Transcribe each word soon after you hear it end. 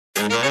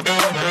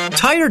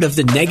Tired of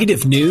the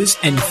negative news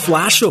and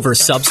flashover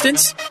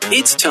substance?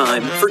 It's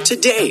time for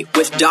Today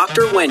with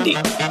Dr. Wendy.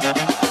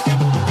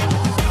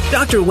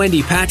 Dr.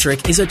 Wendy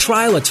Patrick is a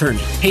trial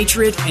attorney,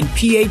 patriot, and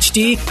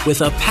PhD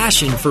with a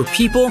passion for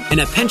people and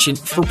a penchant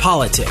for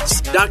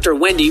politics. Dr.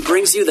 Wendy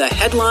brings you the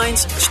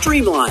headlines,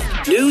 streamlined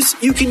news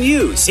you can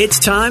use. It's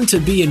time to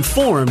be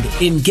informed,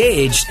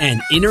 engaged,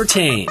 and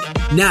entertained.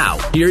 Now,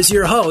 here's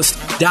your host,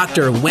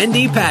 Dr.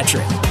 Wendy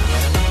Patrick.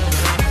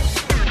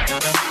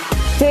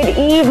 Good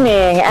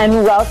evening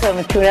and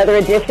welcome to another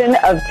edition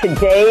of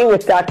Today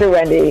with Dr.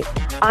 Wendy.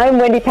 I'm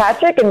Wendy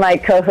Patrick and my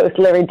co-host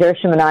Larry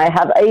Dersham and I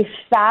have a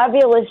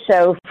fabulous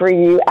show for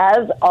you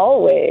as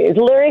always.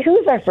 Larry,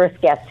 who's our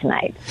first guest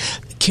tonight?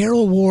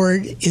 Carol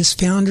Ward is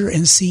founder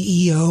and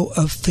CEO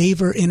of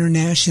Favor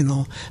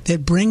International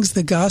that brings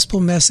the gospel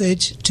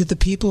message to the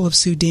people of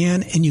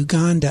Sudan and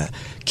Uganda.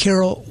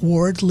 Carol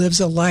Ward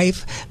lives a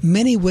life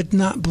many would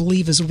not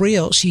believe is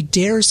real. She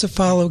dares to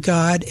follow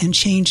God and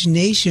change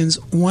nations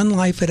one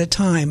life at a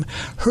time.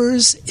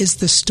 Hers is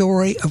the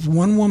story of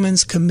one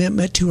woman's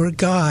commitment to her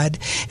God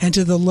and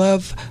to the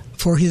love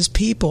for his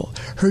people.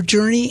 Her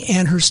journey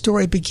and her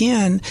story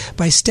began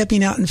by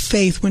stepping out in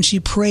faith when she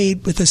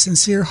prayed with a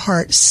sincere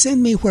heart,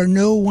 "Send me where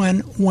no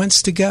one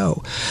wants to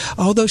go."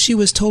 Although she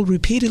was told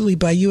repeatedly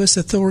by U.S.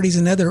 authorities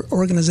and other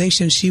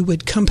organizations she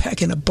would come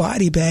back in a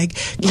body bag,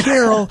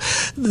 Carol,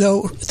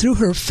 though, through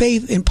her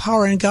faith and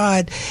power in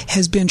God,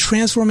 has been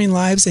transforming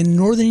lives in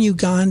northern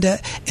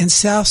Uganda and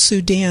South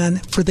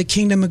Sudan for the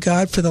kingdom of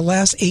God for the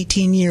last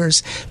 18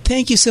 years.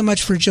 Thank you so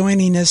much for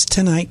joining us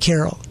tonight,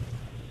 Carol.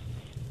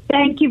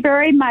 Thank you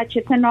very much.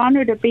 It's an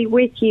honor to be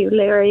with you,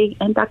 Larry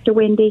and Dr.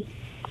 Wendy.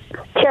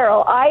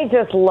 Carol, I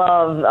just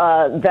love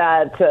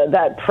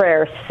that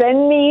prayer.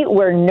 Send me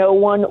where no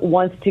one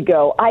wants to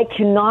go. I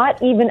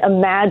cannot even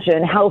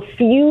imagine how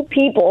few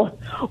people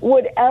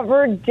would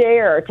ever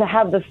dare to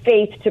have the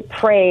faith to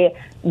pray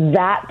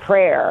that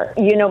prayer.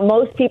 You know,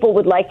 most people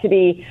would like to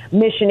be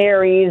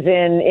missionaries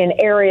in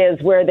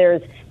areas where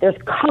there's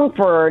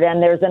comfort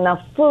and there's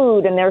enough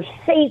food and there's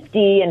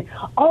safety and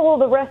all of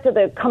the rest of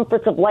the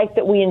comforts of life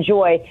that we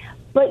enjoy.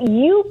 But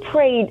you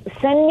prayed,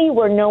 send me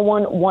where no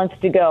one wants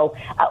to go.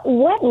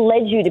 What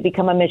led you to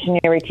become a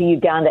missionary to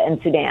Uganda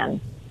and Sudan?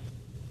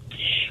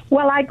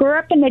 Well, I grew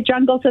up in the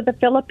jungles of the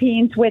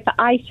Philippines with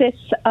ISIS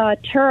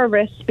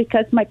terrorists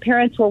because my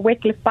parents were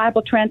Wycliffe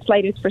Bible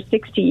translators for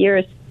 60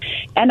 years.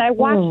 And I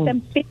watched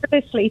them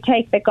fearlessly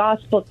take the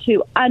gospel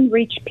to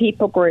unreached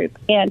people group.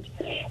 And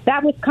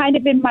that was kind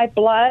of in my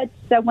blood.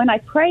 So when I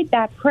prayed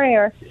that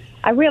prayer,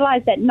 I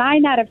realized that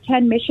 9 out of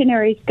 10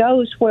 missionaries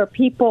goes where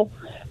people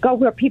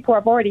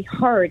have already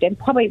heard, and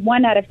probably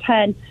 1 out of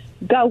 10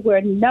 go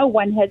where no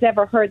one has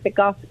ever heard the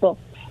gospel.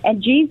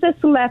 And Jesus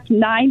left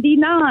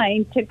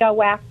 99 to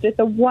go after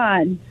the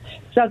one.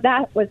 So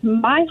that was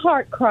my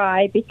heart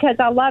cry, because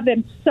I love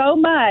him so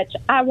much.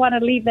 I want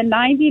to leave the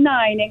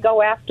 99 and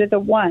go after the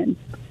one.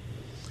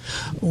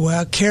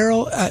 Well,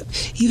 Carol,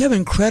 you have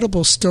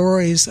incredible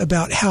stories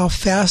about how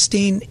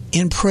fasting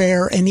and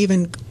prayer and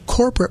even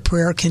corporate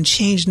prayer can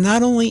change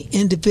not only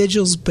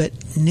individuals but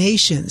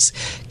nations.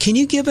 Can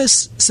you give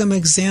us some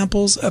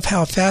examples of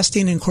how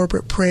fasting and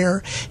corporate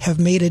prayer have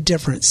made a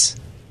difference?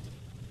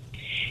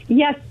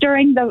 Yes,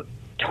 during the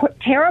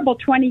terrible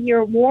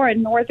 20-year war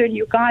in northern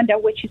Uganda,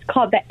 which is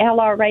called the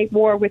LRA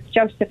War with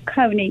Joseph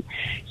Kony,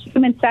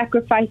 human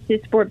sacrifices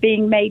were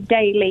being made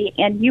daily,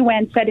 and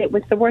UN said it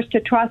was the worst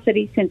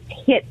atrocity since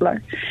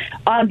Hitler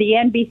on the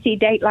NBC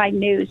Dateline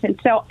News. And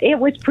so it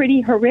was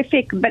pretty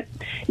horrific, but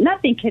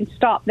nothing can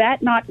stop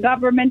that, not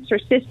governments or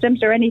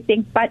systems or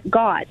anything but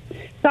God.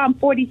 Psalm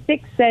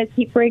 46 says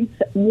he brings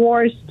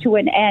wars to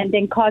an end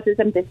and causes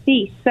them to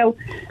cease. So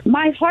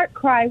my heart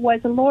cry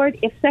was, Lord,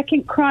 if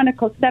 2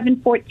 Chronicles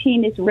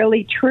 7:14 is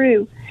really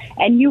true,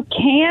 and you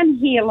can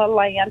heal a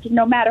land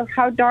no matter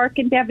how dark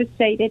and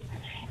devastated,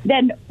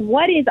 then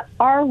what is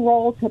our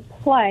role to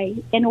play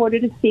in order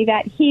to see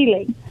that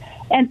healing?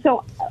 And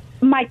so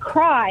my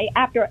cry,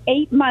 after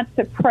 8 months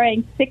of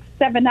praying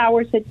 6-7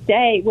 hours a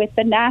day with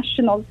the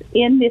nationals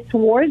in this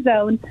war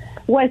zone,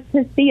 was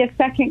to see a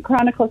 2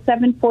 Chronicles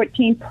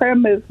 7:14 prayer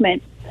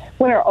movement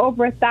where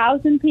over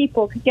 1,000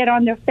 people could get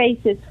on their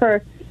faces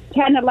for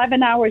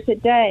 10-11 hours a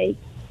day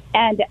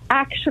and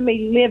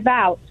actually live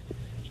out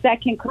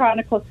 2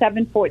 Chronicles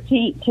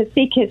 7:14, to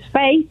seek his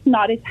face,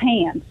 not his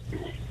hands,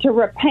 to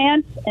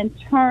repent and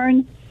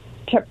turn,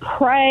 to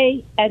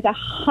pray, and to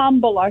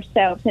humble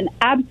ourselves in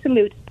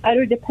absolute,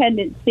 utter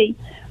dependency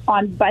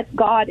on but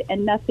God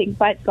and nothing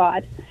but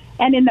God.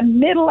 And in the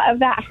middle of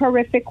that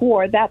horrific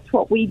war, that's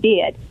what we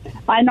did.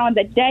 And on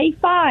the day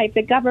 5,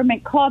 the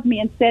government called me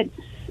and said,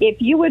 if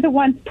you were the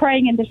ones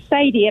praying in the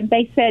stadium,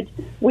 they said,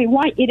 we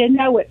want you to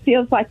know it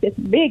feels like this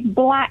big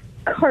black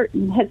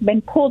curtain has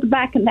been pulled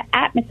back in the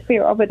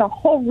atmosphere over the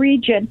whole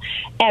region,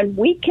 and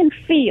we can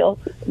feel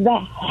the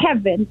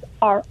heavens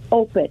are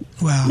open.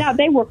 Wow. Now,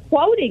 they were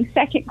quoting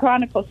 2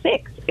 Chronicles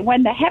 6,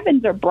 when the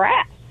heavens are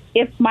brass,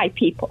 if my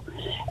people.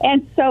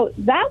 And so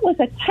that was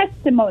a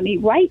testimony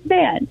right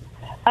then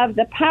of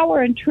the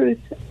power and truth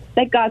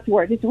that God's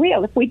word is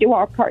real. If we do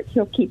our part,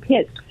 he'll keep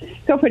his.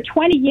 So for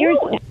 20 years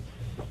now,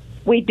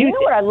 we do. You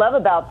know what I love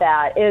about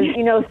that is,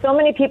 so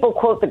many people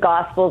quote the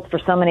Gospels for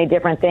so many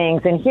different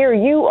things, and here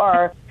you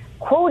are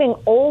quoting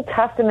Old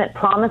Testament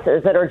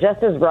promises that are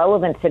just as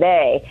relevant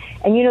today.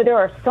 And, there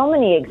are so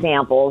many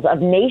examples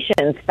of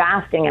nations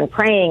fasting and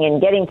praying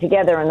and getting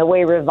together and the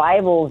way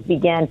revivals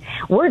begin.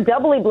 We're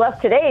doubly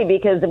blessed today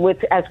because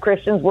as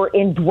Christians, we're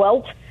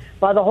indwelt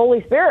by the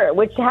Holy Spirit,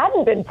 which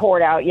hadn't been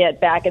poured out yet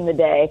back in the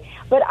day.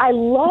 But I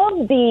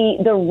love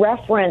the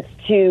reference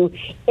to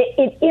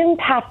it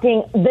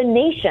impacting the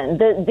nation,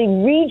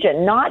 the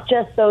region, not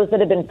just those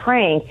that have been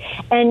praying.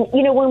 And,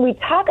 when we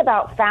talk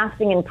about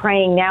fasting and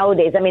praying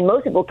nowadays, I mean,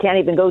 most people can't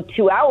even go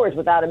 2 hours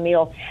without a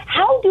meal.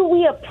 How do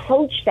we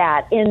approach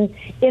that in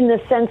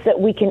the sense that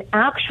we can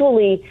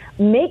actually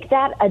make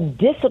that a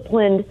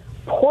disciplined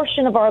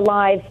portion of our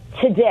lives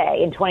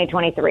today in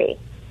 2023?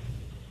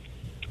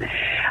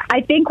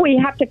 I think we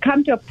have to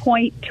come to a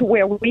point to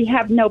where we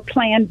have no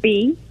plan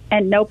B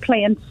and no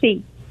plan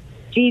C.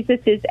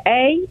 Jesus is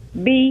A,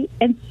 B,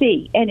 and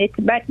C, and it's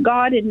about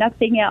God and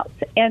nothing else.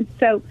 And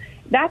so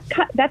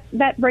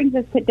that brings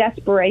us to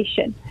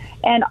desperation.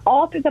 And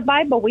all through the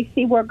Bible, we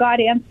see where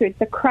God answers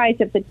the cries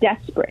of the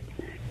desperate,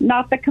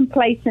 not the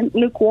complacent,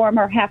 lukewarm,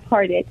 or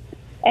half-hearted.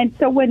 And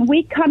so when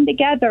we come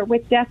together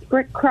with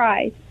desperate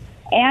cries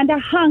and a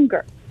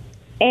hunger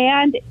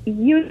and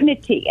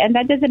unity, and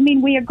that doesn't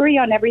mean we agree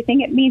on everything.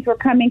 It means we're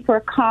coming for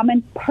a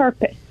common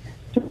purpose,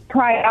 to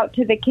cry out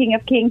to the King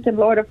of Kings and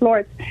Lord of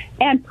Lords,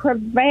 and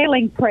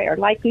prevailing prayer,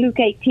 like Luke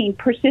 18,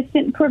 persistent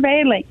and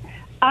prevailing,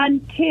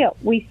 until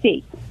we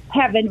see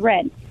heaven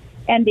rent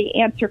and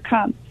the answer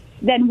comes.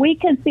 Then we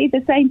can see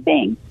the same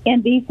thing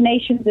in these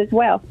nations as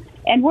well.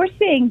 And we're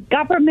seeing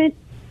government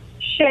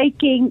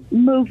shaking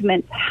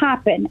movements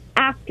happen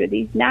after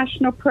these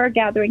national prayer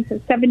gatherings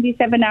of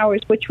 77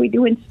 hours, which we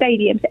do in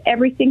stadiums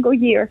every single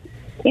year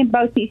in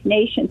both these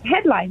nations.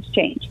 Headlines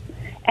change.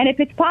 And if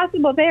it's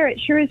possible there, it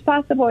sure is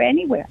possible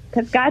anywhere,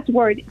 because God's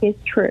word is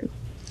true.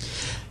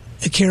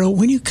 Carol,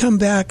 when you come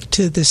back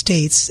to the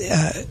States,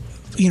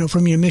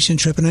 from your mission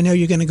trip, and I know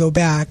you're going to go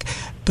back,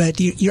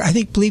 but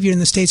I believe you're in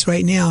the States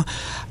right now.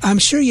 I'm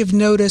sure you've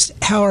noticed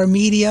how our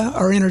media,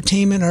 our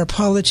entertainment, our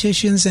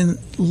politicians, and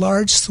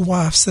large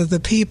swaths of the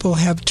people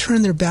have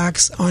turned their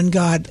backs on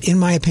God, in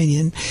my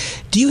opinion.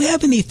 Do you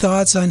have any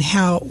thoughts on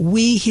how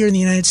we here in the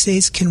United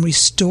States can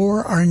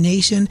restore our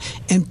nation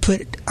and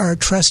put our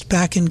trust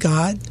back in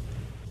God?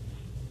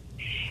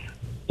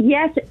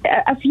 Yes,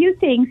 a few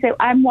things that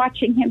I'm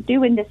watching him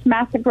do in this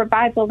massive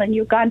revival in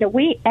Uganda,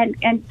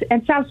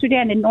 and South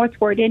Sudan and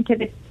northward into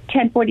the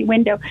 1040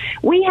 window.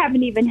 We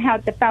haven't even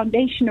had the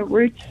foundational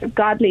roots of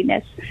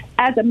godliness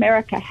as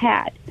America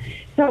had.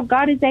 So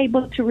God is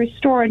able to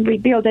restore and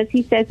rebuild, as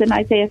he says in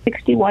Isaiah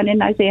 61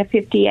 and Isaiah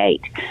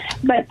 58.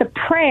 But the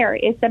prayer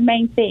is the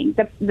main thing,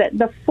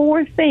 the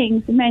four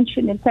things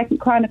mentioned in 2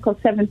 Chronicles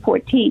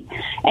 7:14.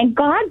 And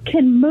God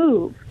can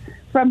move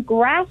from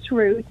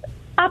grassroots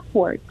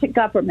upward to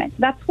government.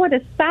 That's what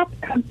a sap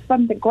comes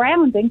from the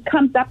ground and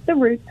comes up the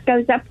roots,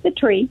 goes up the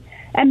tree,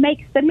 and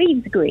makes the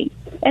leaves green.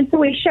 And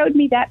so he showed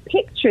me that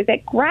picture,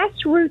 that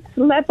grassroots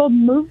level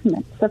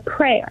movements of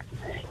prayer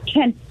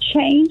can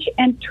change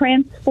and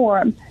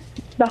transform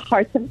the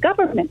hearts of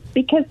government,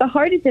 because the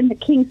heart is in the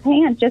king's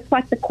hand, just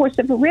like the course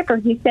of a river,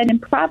 he said in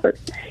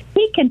Proverbs.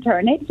 He can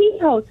turn it. He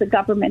holds the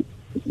government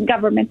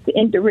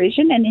in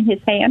derision and in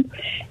his hand,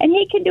 and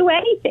he can do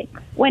anything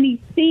when he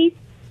sees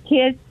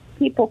his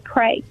people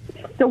pray.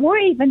 So we're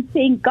even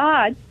seeing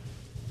God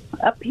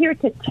appear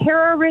to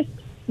terrorist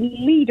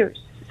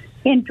leaders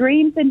in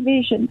dreams and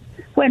visions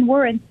when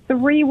we're in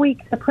 3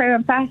 weeks of prayer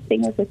and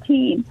fasting as a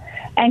team,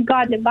 and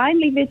God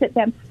divinely visit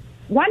them.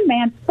 One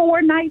man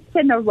 4 nights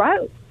in a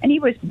row, and he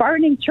was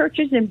burning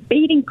churches and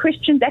beating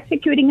Christians,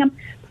 executing them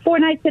 4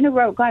 nights in a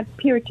row. God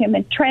appeared to him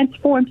and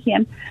transformed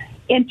him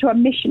into a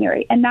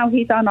missionary, and now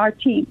he's on our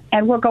team,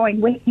 and we're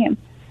going with him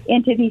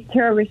into these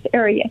terrorist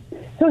areas.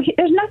 So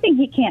there's nothing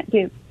he can't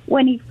do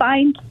when he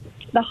finds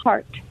the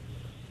heart.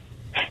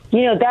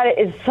 That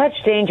is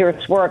such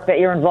dangerous work that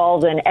you're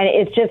involved in. And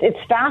it's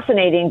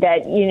fascinating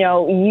that,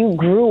 you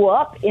grew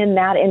up in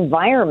that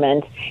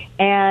environment.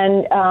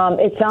 And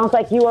it sounds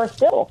like you are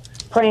still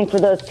praying for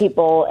those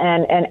people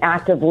and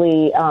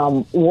actively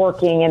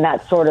working in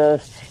that sort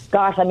of,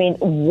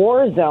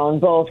 war zone,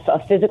 both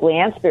physically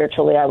and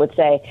spiritually, I would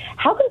say.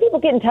 How can people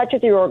get in touch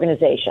with your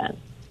organization?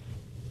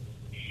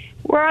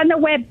 We're on the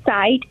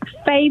website,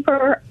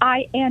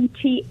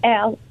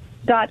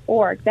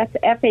 favorintl.org. That's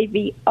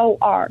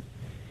FAVOR,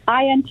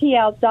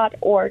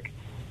 INTL.org.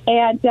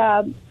 And,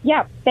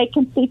 they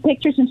can see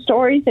pictures and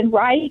stories and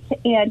write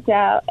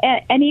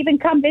and even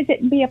come visit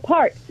and be a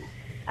part.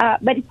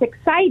 But it's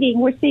exciting.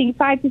 We're seeing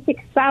 5,000 to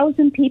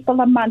 6,000 people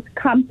a month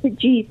come to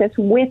Jesus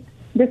with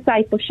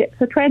discipleship.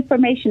 So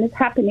transformation is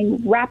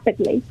happening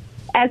rapidly,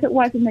 as it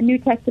was in the New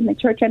Testament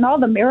church and all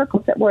the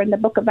miracles that were in the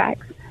book of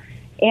Acts.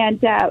 And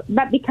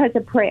but because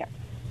of prayer.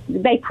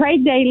 They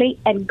prayed daily,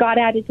 and God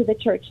added to the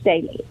church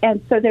daily.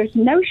 And so there's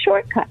no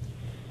shortcut.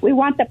 We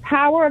want the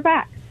power of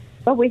Acts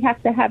but we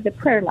have to have the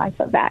prayer life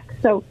back.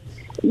 So,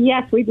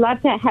 yes, we'd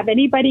love to have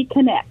anybody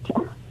connect.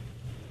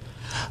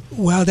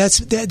 Wow,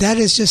 that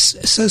is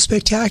just so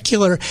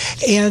spectacular.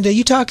 And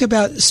you talk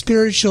about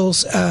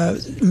spirituals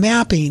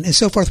mapping and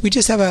so forth. We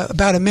just have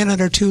about a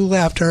minute or two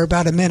left, or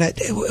about a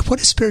minute.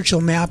 What is spiritual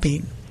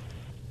mapping?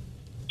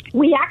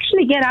 We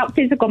actually get out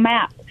physical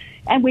maps,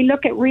 and we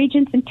look at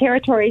regions and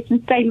territories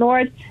and say,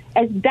 Lord,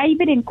 as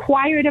David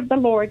inquired of the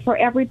Lord for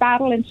every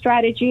battle and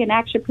strategy and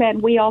action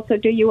plan, we also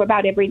do you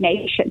about every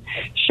nation.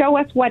 Show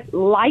us what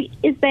light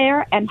is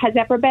there and has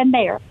ever been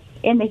there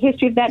in the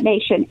history of that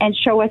nation, and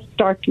show us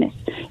darkness,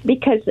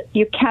 because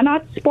you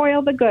cannot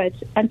spoil the goods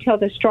until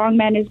the strong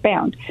man is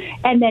bound.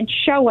 And then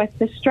show us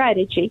the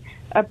strategy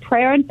of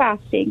prayer and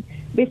fasting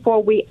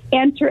before we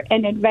enter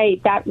and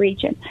invade that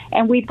region.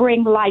 And we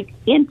bring light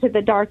into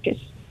the darkness.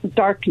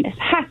 Darkness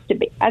has to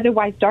be.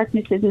 Otherwise,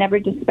 darkness is never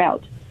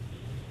dispelled.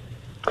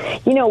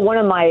 You know, one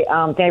of my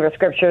favorite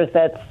scriptures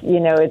that's,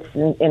 it's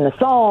in the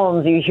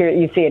Psalms, you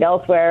see it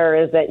elsewhere,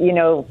 is that,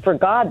 for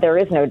God there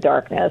is no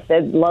darkness.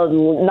 Night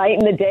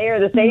and the day are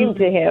the same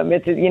to him.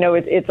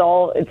 It's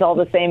all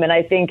the same. And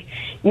I think,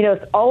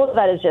 all of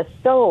that is just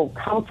so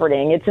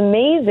comforting. It's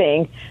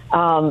amazing,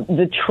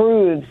 the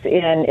truths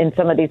in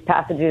some of these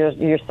passages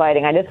you're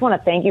citing. I just want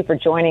to thank you for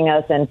joining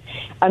us. And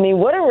I mean,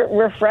 what a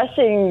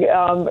refreshing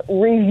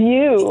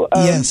review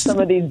of some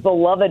of these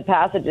beloved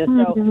passages.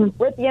 So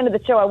we're at the end of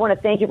the show. I want to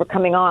thank you for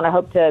coming on. I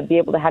hope to be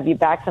able to have you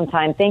back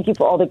sometime. Thank you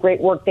for all the great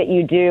work that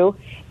you do,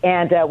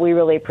 and we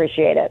really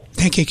appreciate it.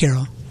 Thank you,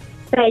 Carol.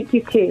 Thank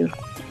you, too.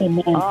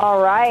 Amen.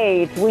 All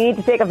right. We need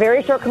to take a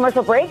very short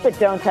commercial break, but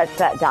don't touch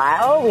that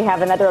dial. We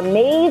have another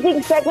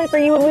amazing segment for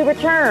you when we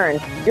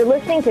return. You're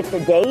listening to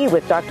Today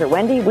with Dr.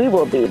 Wendy. We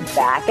will be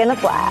back in a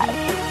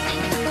flash.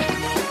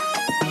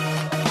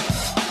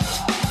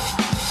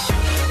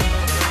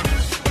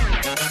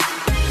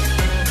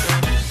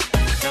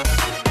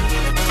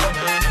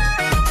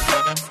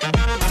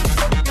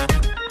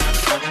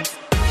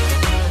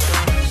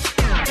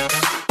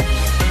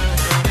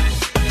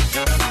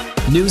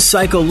 News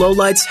cycle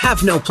lowlights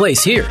have no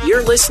place here.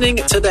 You're listening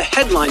to the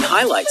headline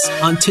highlights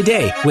on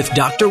Today with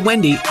Dr.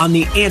 Wendy on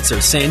The Answer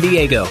San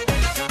Diego.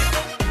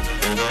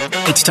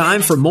 It's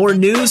time for more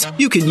news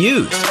you can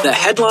use. The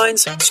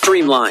headlines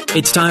streamlined.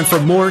 It's time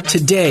for more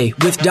Today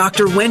with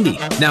Dr. Wendy.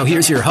 Now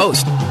here's your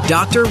host,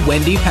 Dr.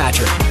 Wendy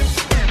Patrick.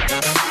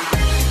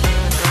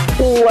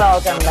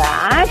 Welcome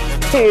back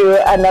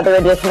to another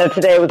edition of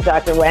Today with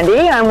Dr. Wendy.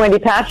 I'm Wendy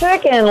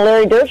Patrick, and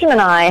Larry Dersham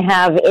and I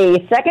have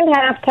a second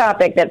half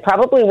topic that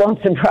probably won't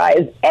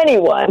surprise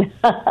anyone.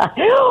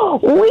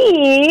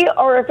 We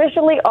are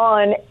officially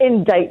on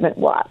indictment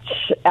watch.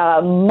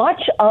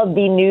 Much of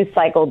the news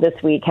cycle this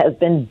week has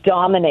been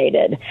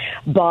dominated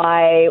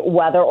by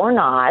whether or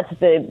not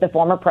the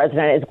former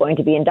president is going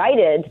to be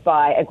indicted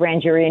by a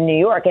grand jury in New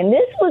York. And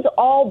this was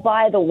all,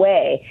 by the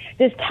way,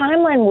 this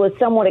timeline was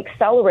somewhat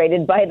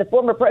accelerated by the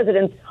former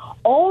president's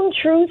own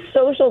Truth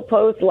Social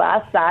post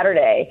last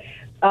Saturday,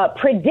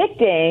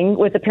 predicting,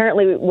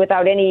 apparently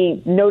without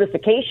any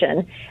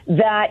notification,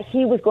 that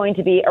he was going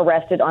to be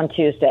arrested on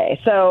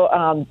Tuesday.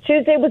 So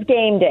Tuesday was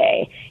game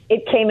day.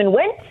 It came and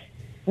went,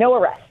 no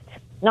arrest.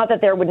 Not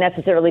that there would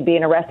necessarily be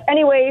an arrest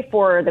anyway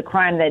for the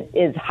crime that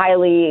is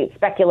highly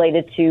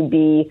speculated to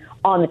be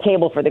on the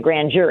table for the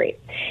grand jury.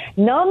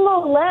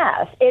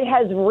 Nonetheless, it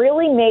has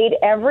really made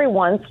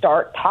everyone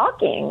start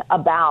talking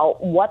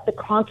about what the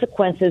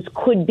consequences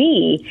could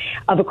be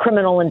of a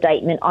criminal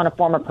indictment on a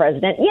former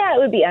president. Yeah, it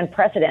would be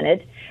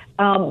unprecedented.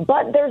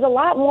 But there's a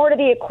lot more to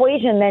the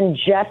equation than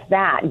just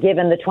that,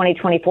 given the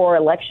 2024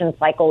 election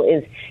cycle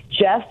is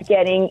just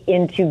getting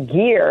into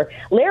gear.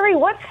 Larry,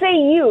 what say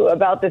you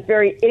about this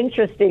very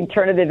interesting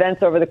turn of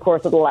events over the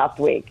course of the last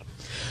week?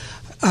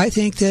 I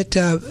think that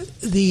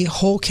the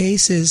whole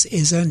case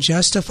is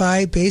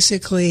unjustified.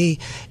 Basically,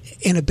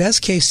 in a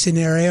best-case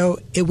scenario,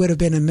 it would have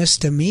been a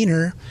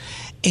misdemeanor.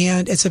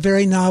 And it's a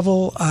very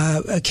novel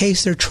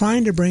case they're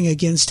trying to bring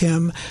against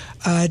him.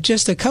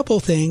 Just a couple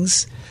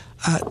things.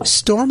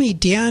 Stormy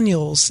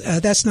Daniels,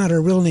 that's not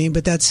her real name,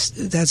 but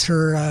that's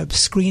her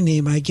screen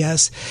name, I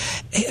guess,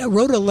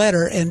 wrote a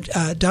letter, and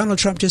Donald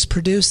Trump just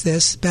produced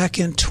this back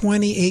in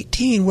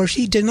 2018, where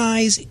she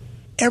denies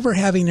ever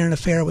having an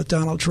affair with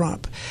Donald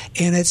Trump.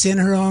 And it's in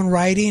her own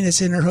writing,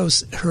 it's in her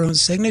own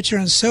signature,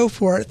 and so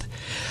forth.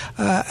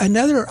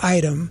 Another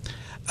item,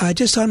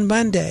 just on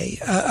Monday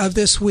of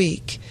this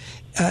week,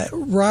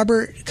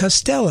 Robert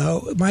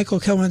Costello, Michael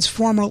Cohen's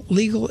former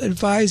legal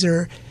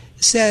advisor,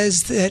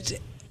 says that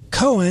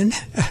Cohen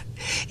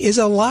is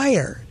a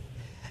liar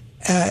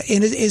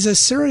and is a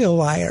serial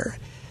liar.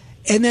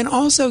 And then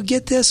also,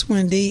 get this,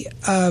 Wendy,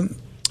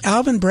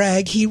 Alvin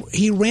Bragg,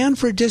 he ran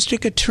for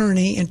district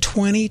attorney in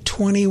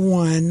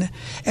 2021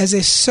 as a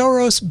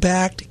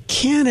Soros-backed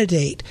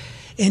candidate.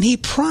 And he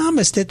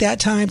promised at that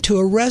time to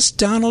arrest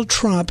Donald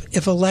Trump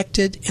if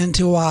elected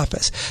into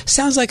office.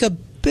 Sounds like a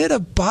bit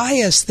of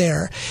bias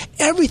there.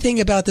 Everything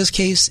about this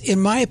case,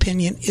 in my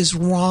opinion, is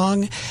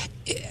wrong.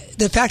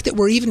 the fact that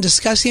we're even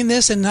discussing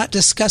this and not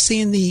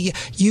discussing the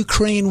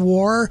Ukraine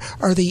war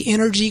or the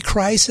energy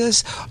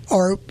crisis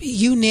or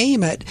you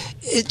name it,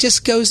 it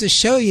just goes to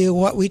show you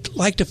what we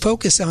like to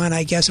focus on,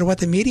 I guess, or what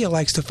the media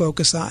likes to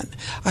focus on.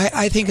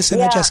 I think it's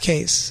an unjust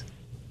case.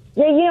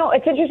 Yeah,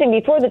 it's interesting.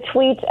 Before the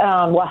tweet,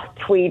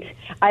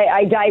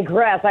 I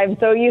digress. I'm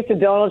so used to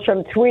Donald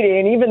Trump tweeting,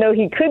 and even though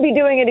he could be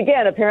doing it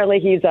again, apparently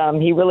he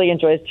really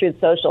enjoys Truth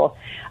Social.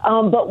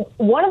 But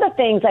one of the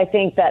things I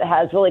think that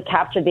has really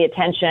captured the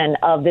attention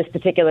of this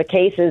particular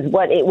case is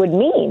what it would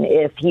mean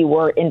if he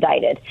were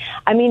indicted.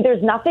 I mean,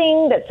 there's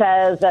nothing that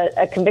says that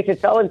a convicted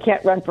felon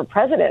can't run for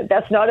president.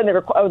 That's not in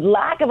the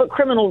lack of a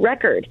criminal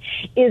record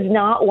is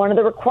not one of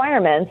the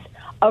requirements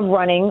of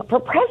running for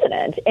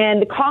president.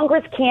 And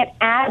Congress can't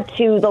add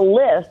to the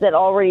list that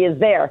already is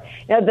there.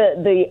 Now,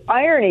 the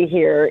irony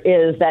here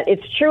is that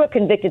it's true a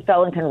convicted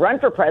felon can run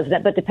for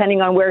president, but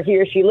depending on where he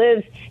or she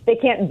lives, they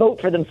can't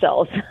vote for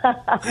themselves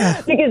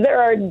because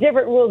there are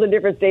different rules in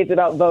different states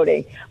about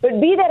voting.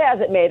 But be that as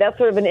it may, that's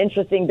sort of an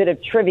interesting bit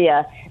of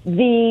trivia.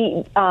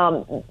 What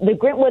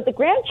the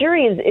grand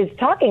jury is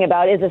talking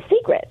about is a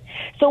secret.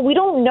 So we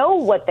don't know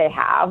what they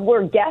have.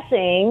 We're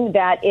guessing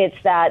that it's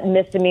that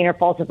misdemeanor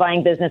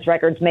falsifying business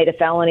records made a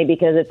felony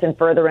because it's in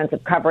furtherance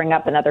of covering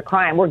up another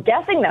crime. We're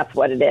guessing that's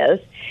what it is.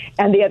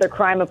 And the other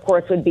crime, of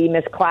course, would be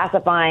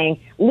misclassifying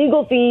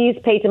legal fees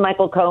paid to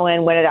Michael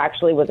Cohen when it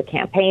actually was a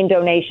campaign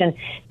donation.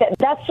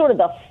 That's sort of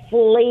the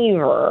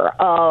flavor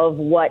of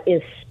what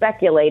is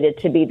speculated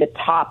to be the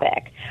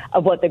topic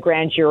of what the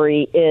grand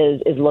jury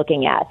is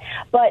looking at.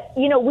 But,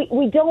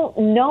 we don't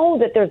know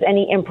that there's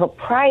any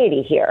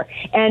impropriety here.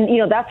 And,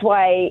 that's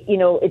why,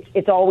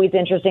 it's always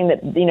interesting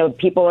that,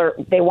 people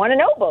they want to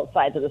know both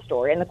sides of the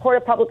story. And the court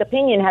of public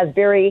opinion has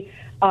very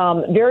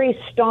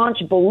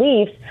staunch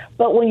beliefs,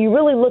 but when you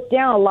really look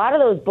down, a lot of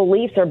those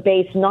beliefs are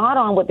based not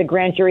on what the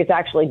grand jury is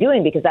actually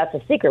doing, because that's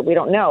a secret, we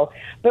don't know,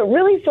 but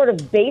really sort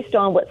of based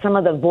on what some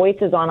of the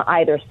voices on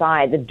either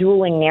side, the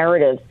dueling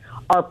narratives,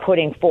 are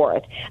putting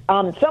forth.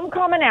 Some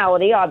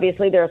commonality,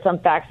 obviously, there are some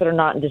facts that are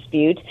not in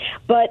dispute,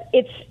 but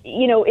it's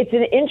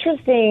an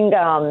interesting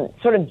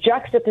sort of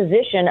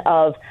juxtaposition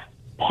of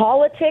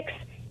politics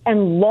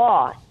and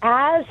law,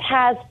 as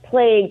has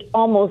plagued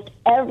almost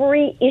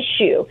every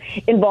issue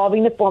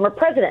involving the former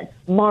president.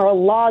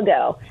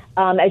 Mar-a-Lago,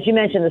 as you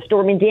mentioned, the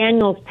Stormy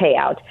Daniels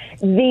payout,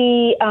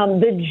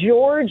 the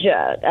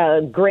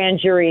Georgia grand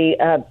jury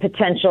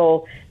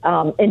potential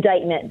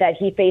indictment that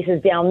he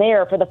faces down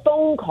there for the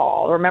phone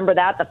call. Remember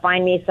that? The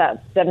find me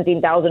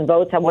 17,000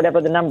 votes,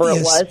 whatever the number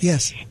it was.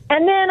 Yes.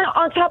 And then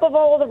on top of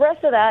all of the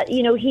rest of that,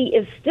 he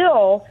is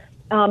still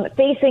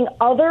facing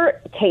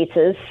other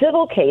cases,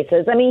 civil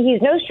cases. I mean,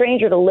 he's no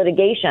stranger to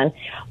litigation.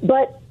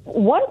 But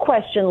one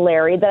question,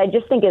 Larry, that I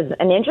just think is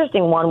an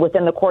interesting one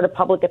within the court of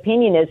public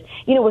opinion is,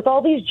 with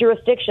all these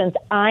jurisdictions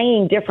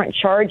eyeing different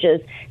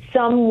charges,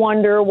 some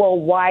wonder, well,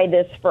 why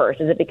this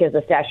first? Is it because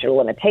the statute of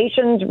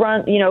limitations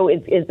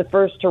is the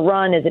first to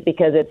run? Is it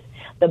because it's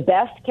the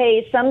best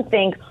case? Some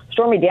think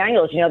Stormy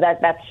Daniels,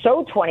 that's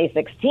so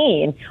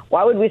 2016.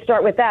 Why would we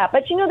start with that?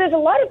 But, there's a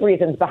lot of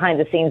reasons behind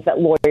the scenes that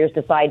lawyers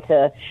decide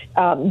to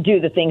do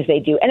the things they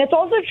do. And it's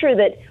also true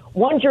that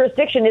one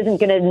jurisdiction isn't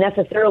going to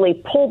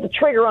necessarily pull the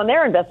trigger on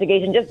their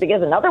investigation just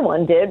because another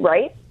one did,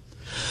 right?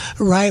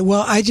 Right.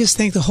 Well, I just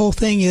think the whole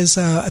thing is,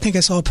 I think I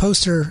saw a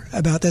poster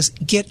about this,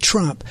 get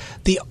Trump.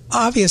 The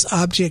obvious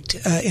object,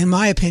 in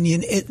my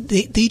opinion,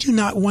 they do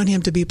not want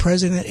him to be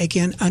president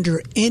again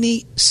under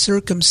any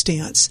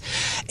circumstance.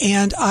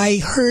 And I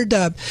heard,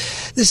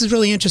 this is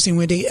really interesting,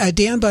 Wendy,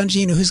 Dan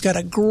Bongino, who's got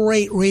a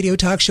great radio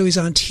talk show. He's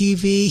on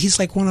TV. He's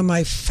like one of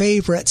my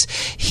favorites.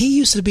 He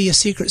used to be a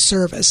Secret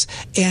Service,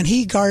 and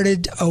he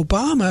guarded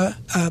Obama,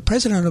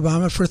 President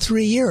Obama, for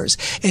 3 years.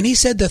 And he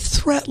said the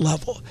threat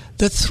level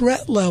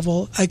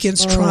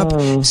against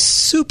Trump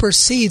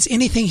supersedes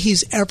anything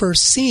he's ever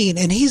seen.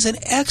 And he's an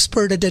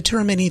expert at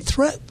determining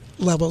threat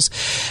levels,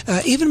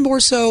 even more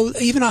so,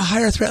 even a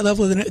higher threat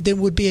level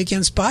than would be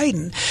against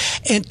Biden.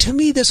 And to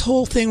me, this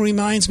whole thing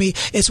reminds me,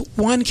 it's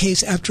one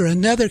case after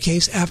another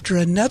case after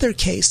another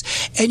case.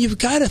 And you've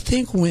got to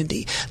think,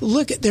 Wendy,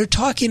 look, they're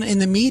talking in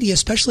the media,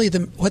 especially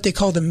what they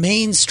call the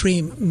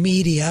mainstream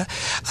media,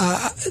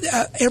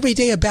 every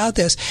day about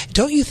this.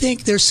 Don't you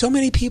think there's so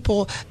many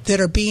people that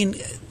are being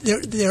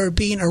they're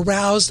being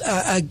aroused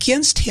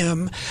against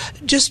him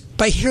just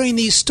by hearing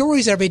these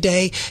stories every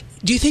day?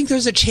 Do you think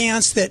there's a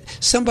chance that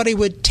somebody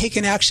would take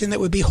an action that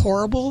would be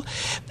horrible?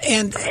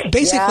 And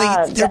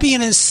basically, they're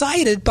being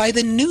incited by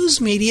the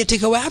news media to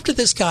go after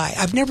this guy.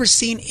 I've never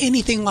seen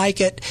anything like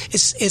it.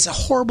 It's a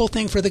horrible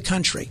thing for the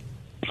country.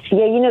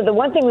 Yeah, the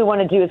one thing we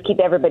want to do is keep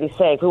everybody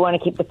safe. We want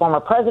to keep the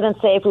former president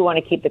safe. We want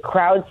to keep the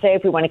crowd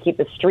safe. We want to keep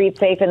the streets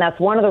safe. And that's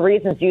one of the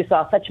reasons you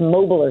saw such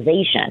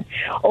mobilization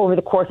over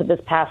the course of this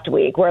past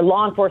week, where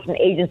law enforcement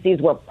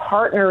agencies were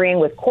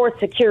partnering with court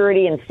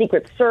security and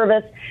Secret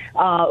Service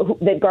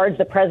that guards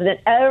the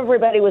president.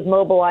 Everybody was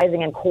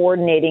mobilizing and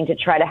coordinating to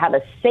try to have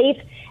a safe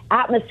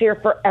atmosphere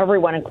for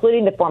everyone,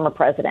 including the former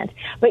president.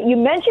 But you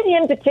mentioned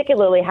him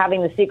particularly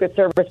having the Secret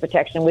Service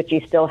protection, which he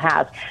still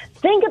has.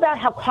 Think about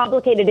how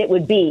complicated it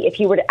would be if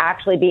he were to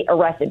actually be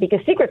arrested,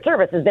 because Secret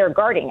Service is there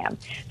guarding him.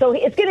 So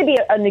it's going to be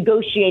a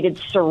negotiated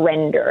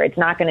surrender. It's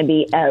not going to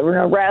be an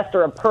arrest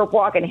or a perp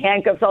walk and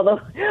handcuffs, although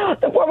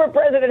the former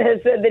president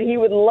has said that he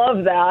would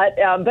love that.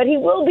 But he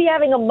will be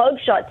having a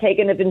mugshot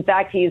taken if, in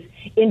fact, he's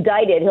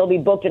indicted. He'll be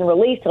booked and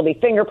released. He'll be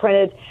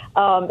fingerprinted.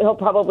 He'll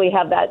probably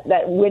have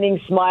that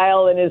winning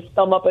smile and his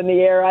thumb up in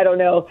the air. I don't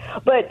know.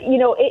 But, you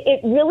know,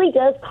 it really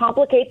does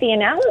complicate the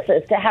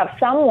analysis to have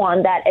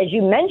someone that, as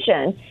you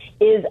mentioned,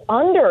 is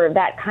under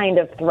that kind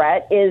of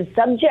threat, is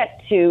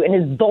subject to, and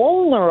is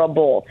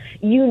vulnerable,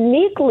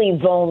 uniquely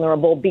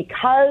vulnerable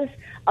because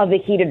of the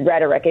heated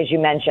rhetoric, as you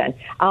mentioned.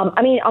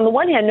 I mean, on the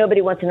one hand,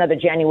 nobody wants another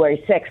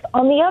January 6th.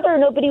 On the other,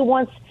 nobody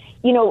wants,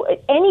 you know,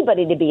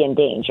 anybody to be in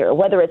danger,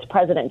 whether it's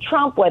President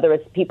Trump, whether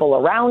it's people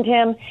around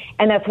him.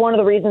 And that's one of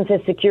the reasons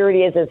his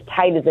security is as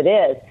tight as it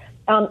is.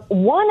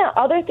 One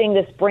other thing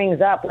this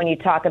brings up when you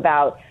talk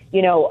about,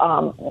 you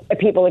know,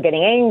 people are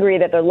getting angry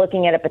that they're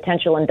looking at a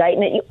potential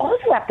indictment. You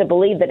also have to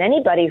believe that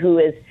anybody who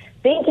is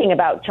thinking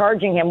about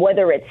charging him,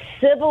 whether it's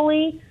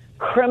civilly,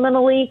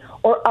 criminally,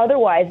 or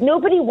otherwise,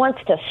 nobody wants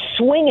to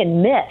swing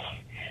and miss.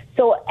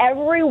 So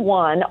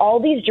everyone, all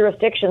these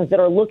jurisdictions that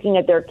are looking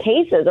at their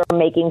cases are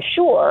making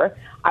sure,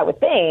 I would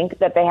think,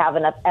 that they have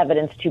enough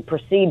evidence to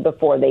proceed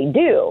before they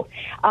do.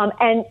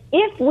 And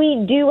if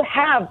we do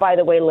have, by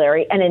the way,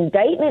 Larry, an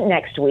indictment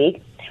next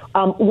week,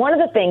 one of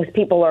the things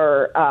people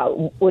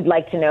would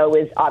like to know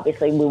is,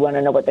 obviously, we want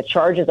to know what the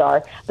charges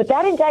are. But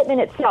that indictment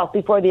itself,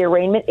 before the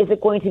arraignment, is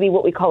it going to be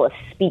what we call a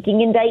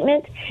speaking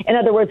indictment? In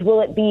other words,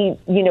 will it be,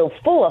 you know,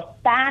 full of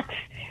facts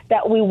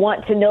that we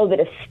want to know that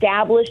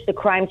establish the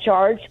crime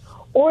charge?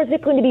 Or is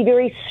it going to be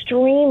very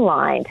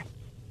streamlined?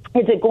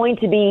 Is it going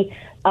to be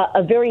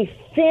a very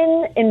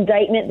thin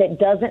indictment that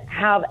doesn't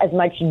have as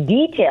much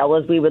detail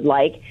as we would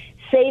like,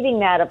 saving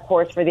that, of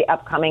course, for the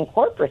upcoming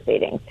court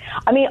proceedings?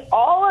 I mean,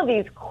 all of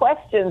these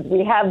questions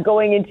we have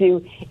going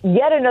into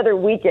yet another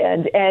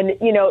weekend. And,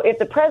 you know, if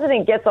the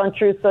president gets on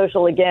Truth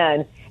Social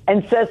again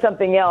and says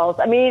something else,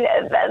 I mean,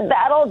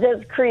 that'll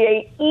just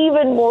create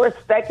even more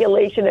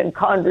speculation and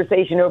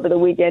conversation over the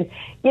weekend.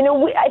 You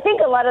know, I think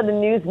a lot of the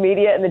news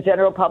media and the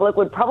general public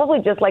would probably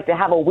just like to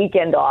have a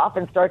weekend off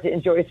and start to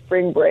enjoy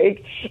spring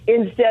break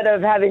instead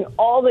of having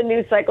all the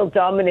news cycles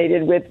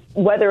dominated with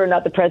whether or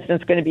not the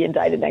president's going to be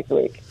indicted next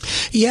week.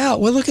 Yeah,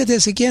 well, look at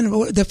this again.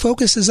 The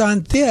focus is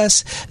on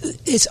this.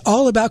 It's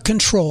all about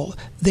control.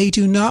 They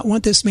do not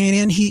want this man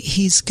in.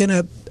 He's going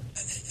to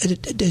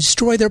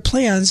destroy their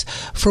plans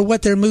for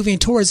what they're moving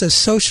towards, a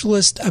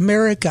socialist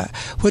America,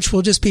 which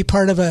will just be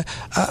part of a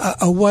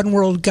one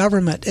world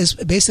government, is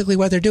basically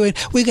what they're doing.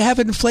 We have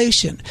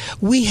inflation.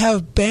 We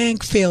have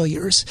bank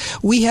failures.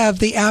 We have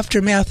the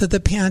aftermath of the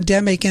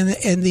pandemic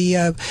and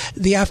the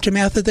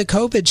aftermath of the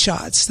COVID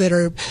shots that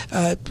are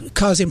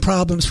causing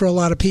problems for a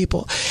lot of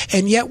people.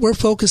 And yet we're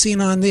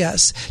focusing on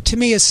this. To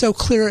me, it's so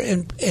clear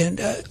and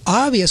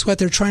obvious what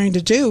they're trying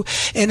to do.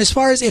 And as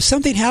far as if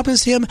something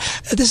happens to him,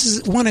 this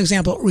is one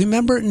example.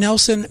 Remember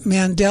Nelson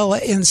Mandela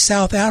in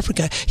South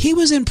Africa? He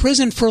was in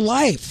prison for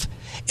life.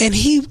 And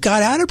he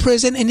got out of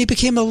prison and he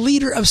became a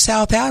leader of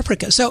South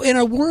Africa. So in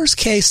a worst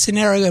case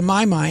scenario in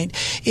my mind,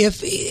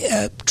 if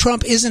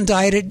Trump is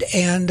indicted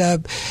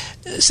and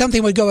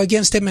something would go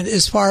against him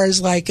as far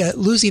as like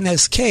losing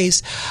his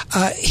case,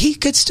 he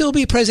could still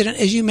be president,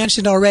 as you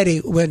mentioned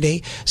already,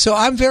 Wendy. So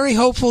I'm very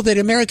hopeful that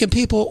American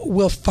people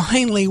will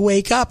finally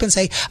wake up and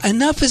say,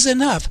 enough is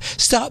enough.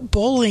 Stop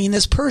bullying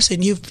this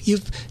person.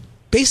 You've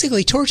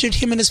basically tortured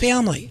him and his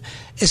family.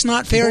 It's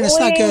not fair and it's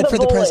not good for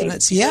the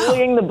presidents. Yeah.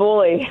 Bullying the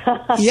bully.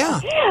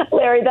 Yeah.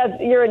 Larry,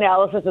 your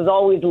analysis is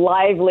always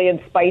lively and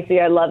spicy.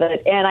 I love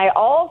it. And I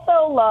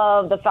also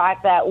love the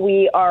fact that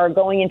we are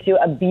going into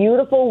a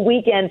beautiful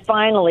weekend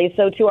finally.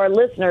 So to our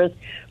listeners,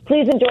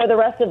 please enjoy the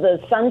rest of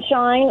the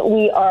sunshine.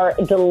 We are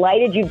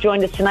delighted you've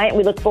joined us tonight.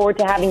 We look forward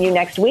to having you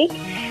next week.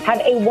 Have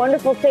a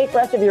wonderful, safe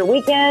rest of your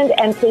weekend.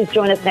 And please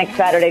join us next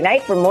Saturday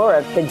night for more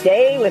of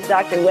Today with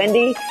Dr.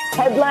 Wendy,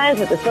 Headlines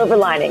with the Silver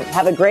Lining.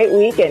 Have a great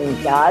week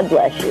and God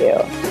bless you.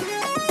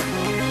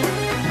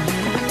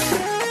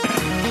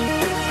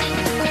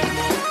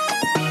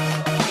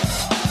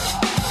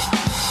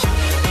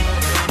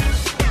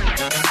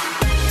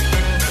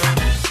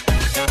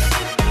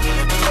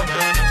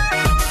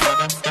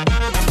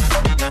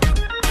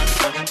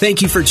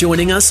 Thank you for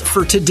joining us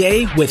for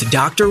Today with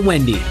Dr.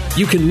 Wendy.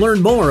 You can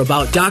learn more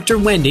about Dr.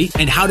 Wendy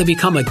and how to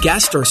become a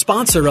guest or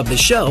sponsor of the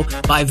show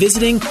by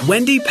visiting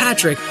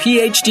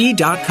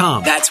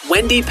wendypatrickphd.com. That's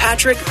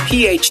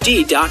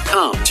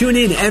wendypatrickphd.com. Tune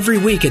in every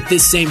week at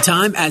this same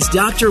time as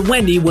Dr.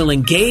 Wendy will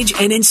engage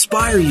and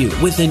inspire you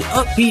with an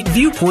upbeat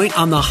viewpoint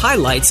on the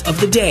highlights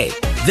of the day.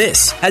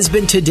 This has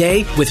been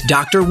Today with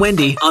Dr.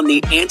 Wendy on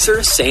The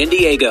Answer San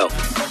Diego.